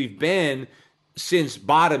highest we've been since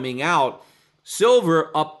bottoming out.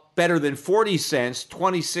 Silver up better than 40 cents,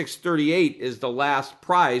 26.38 is the last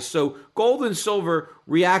price. So gold and silver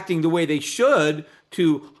reacting the way they should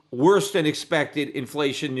to worse than expected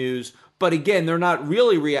inflation news. But again, they're not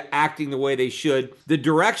really reacting the way they should. The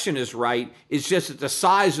direction is right. It's just that the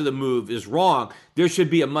size of the move is wrong. There should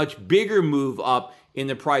be a much bigger move up in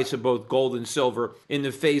the price of both gold and silver in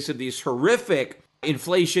the face of these horrific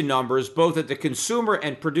inflation numbers, both at the consumer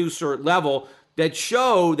and producer level, that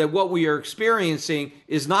show that what we are experiencing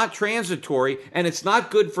is not transitory, and it's not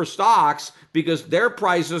good for stocks because their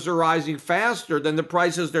prices are rising faster than the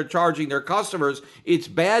prices they're charging their customers. It's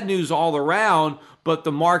bad news all around, but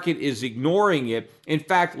the market is ignoring it. In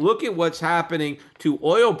fact, look at what's happening to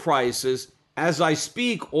oil prices. As I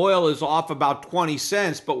speak, oil is off about 20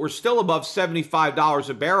 cents, but we're still above $75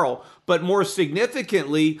 a barrel. But more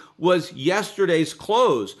significantly was yesterday's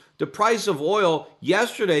close. The price of oil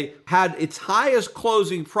yesterday had its highest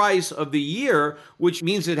closing price of the year, which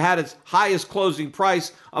means it had its highest closing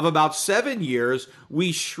price of about 7 years.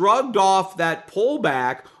 We shrugged off that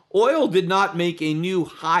pullback. Oil did not make a new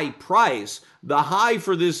high price. The high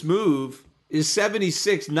for this move is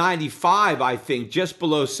 76.95, I think, just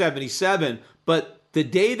below 77. But the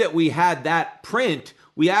day that we had that print,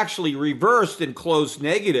 we actually reversed and closed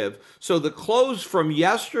negative. So the close from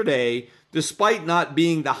yesterday, despite not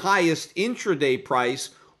being the highest intraday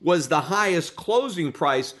price, was the highest closing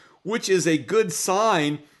price, which is a good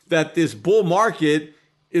sign that this bull market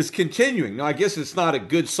is continuing. Now, I guess it's not a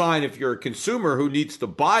good sign if you're a consumer who needs to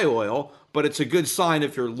buy oil, but it's a good sign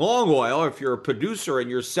if you're long oil, if you're a producer and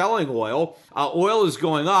you're selling oil. Oil is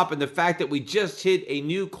going up, and the fact that we just hit a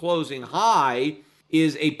new closing high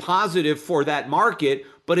is a positive for that market,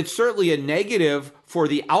 but it's certainly a negative for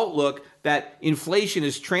the outlook that inflation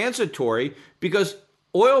is transitory because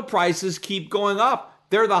oil prices keep going up.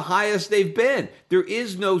 They're the highest they've been. There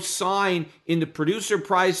is no sign in the producer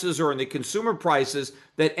prices or in the consumer prices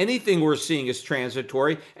that anything we're seeing is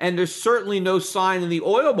transitory. And there's certainly no sign in the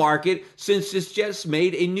oil market since it's just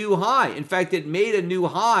made a new high. In fact, it made a new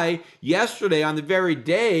high yesterday on the very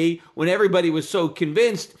day when everybody was so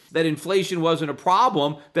convinced that inflation wasn't a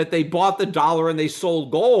problem that they bought the dollar and they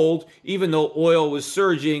sold gold, even though oil was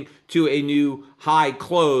surging to a new high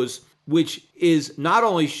close, which is not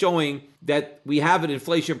only showing that we have an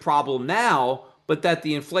inflation problem now, but that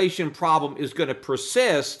the inflation problem is going to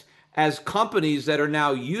persist as companies that are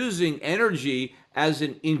now using energy as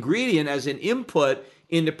an ingredient, as an input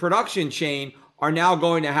in the production chain are now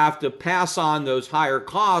going to have to pass on those higher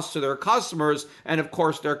costs to their customers. And of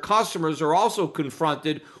course, their customers are also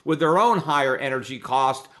confronted with their own higher energy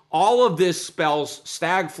costs. All of this spells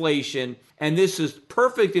stagflation, and this is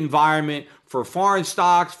perfect environment for foreign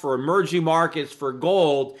stocks, for emerging markets, for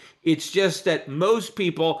gold. It's just that most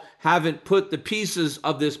people haven't put the pieces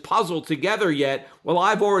of this puzzle together yet. Well,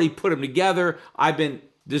 I've already put them together. I've been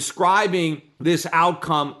describing this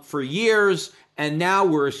outcome for years, and now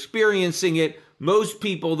we're experiencing it. Most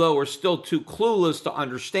people, though, are still too clueless to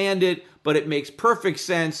understand it, but it makes perfect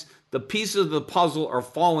sense. The pieces of the puzzle are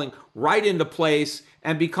falling right into place,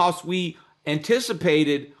 and because we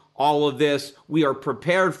anticipated all of this, we are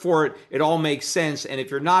prepared for it. It all makes sense. And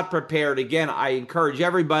if you're not prepared, again, I encourage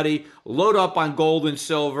everybody, load up on gold and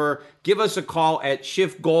silver. Give us a call at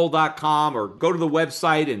shiftgold.com or go to the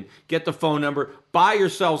website and get the phone number. Buy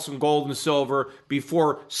yourself some gold and silver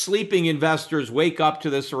before sleeping investors wake up to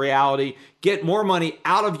this reality. Get more money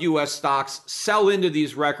out of U.S. stocks, sell into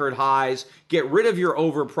these record highs, get rid of your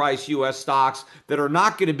overpriced U.S. stocks that are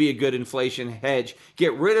not going to be a good inflation hedge,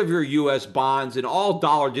 get rid of your U.S. bonds and all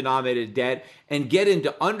dollar-denominated debt, and get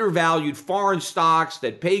into undervalued foreign stocks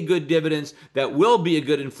that pay good dividends, that will be a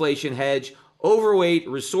good inflation hedge, overweight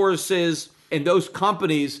resources, and those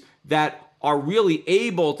companies that are really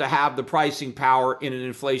able to have the pricing power in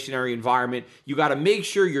an inflationary environment. You got to make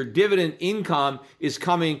sure your dividend income is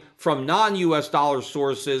coming from non-US dollar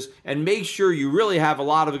sources, and make sure you really have a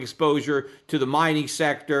lot of exposure to the mining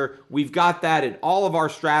sector. We've got that in all of our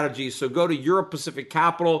strategies. So go to Europe Pacific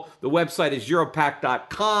Capital. The website is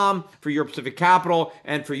europac.com for Europe Pacific Capital,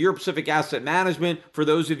 and for Europe Pacific Asset Management, for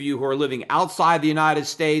those of you who are living outside the United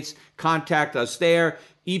States, contact us there.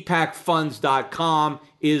 epacfunds.com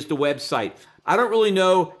is the website. I don't really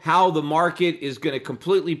know how the market is going to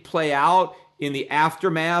completely play out in the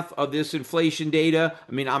aftermath of this inflation data.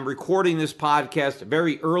 I mean, I'm recording this podcast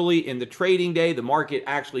very early in the trading day. The market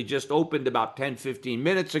actually just opened about 10, 15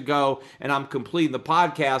 minutes ago, and I'm completing the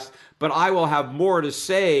podcast. But I will have more to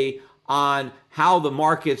say on how the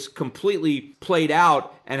markets completely played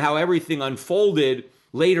out and how everything unfolded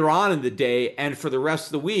later on in the day and for the rest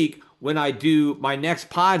of the week when I do my next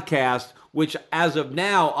podcast, which as of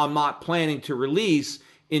now, I'm not planning to release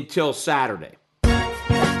until Saturday.